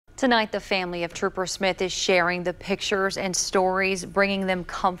Tonight, the family of Trooper Smith is sharing the pictures and stories, bringing them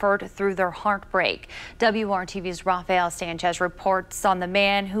comfort through their heartbreak. WRTV's Rafael Sánchez reports on the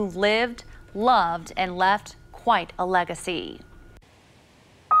man who lived, loved, and left quite a legacy.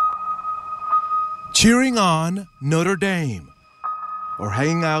 Cheering on Notre Dame, or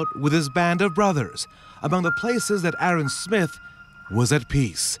hanging out with his band of brothers among the places that Aaron Smith was at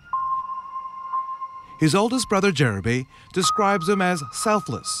peace. His oldest brother, Jeremy, describes him as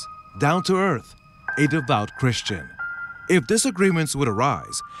selfless, down to earth, a devout Christian. If disagreements would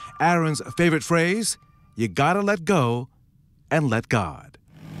arise, Aaron's favorite phrase, you gotta let go and let God.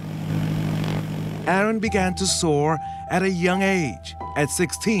 Aaron began to soar at a young age. At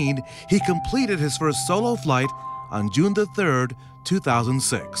 16, he completed his first solo flight on June the 3rd,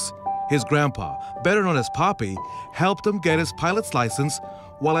 2006. His grandpa, better known as Poppy, helped him get his pilot's license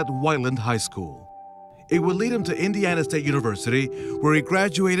while at Whiteland High School. It would lead him to Indiana State University, where he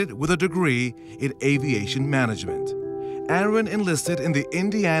graduated with a degree in aviation management. Aaron enlisted in the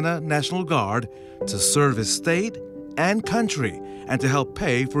Indiana National Guard to serve his state and country and to help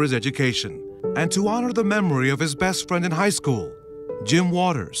pay for his education, and to honor the memory of his best friend in high school, Jim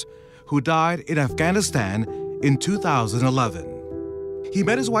Waters, who died in Afghanistan in 2011. He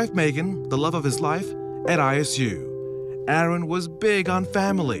met his wife Megan, the love of his life, at ISU. Aaron was big on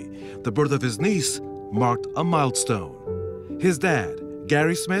family. The birth of his niece marked a milestone. His dad,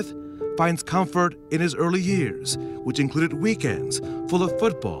 Gary Smith, finds comfort in his early years, which included weekends full of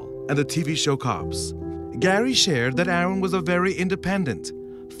football and the TV show Cops. Gary shared that Aaron was a very independent,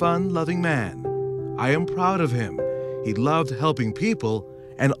 fun-loving man. I am proud of him. He loved helping people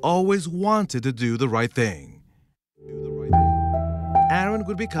and always wanted to do the right thing. Aaron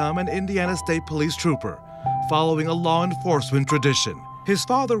would become an Indiana State Police trooper, following a law enforcement tradition. His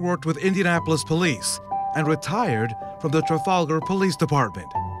father worked with Indianapolis Police and retired from the Trafalgar Police Department.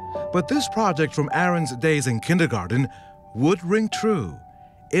 But this project from Aaron's days in kindergarten would ring true.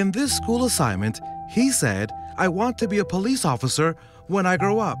 In this school assignment, he said, "I want to be a police officer when I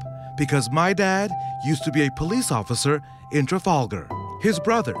grow up, because my dad used to be a police officer in Trafalgar." His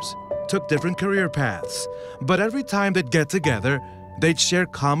brothers took different career paths, but every time they'd get together, they'd share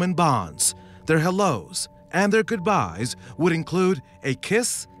common bonds. Their hellos and their goodbyes would include a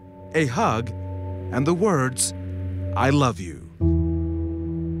kiss, a hug, and the words, "I love you."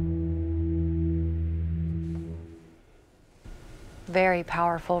 Very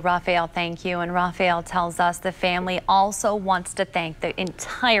powerful, Rafael. Thank you. And Rafael tells us the family also wants to thank the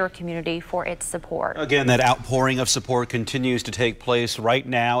entire community for its support. Again, that outpouring of support continues to take place right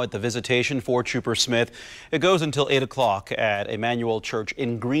now at the Visitation for Trooper Smith. It goes until 8 o'clock at Emmanuel Church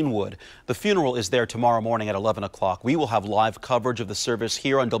in Greenwood. The funeral is there tomorrow morning at 11 o'clock. We will have live coverage of the service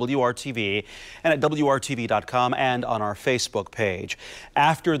here on WRTV and at WRTV.com and on our Facebook page.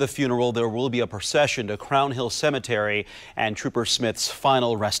 After the funeral, there will be a procession to Crown Hill Cemetery and Trooper Smith's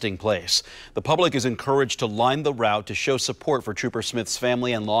final resting place. The public is encouraged to line the route to show support for Trooper Smith's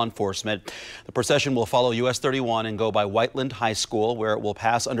family and law enforcement. The procession will follow US 31 and go by Whiteland High School, where it will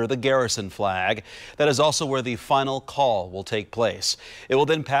pass under the garrison flag. That is also where the final call will take place. It will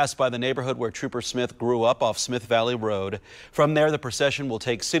then pass by the neighborhood where Trooper Smith grew up off Smith Valley Road. From there, the procession will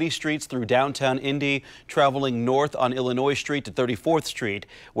take city streets through downtown Indy, traveling north on Illinois Street to 34th Street,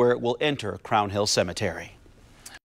 where it will enter Crown Hill Cemetery.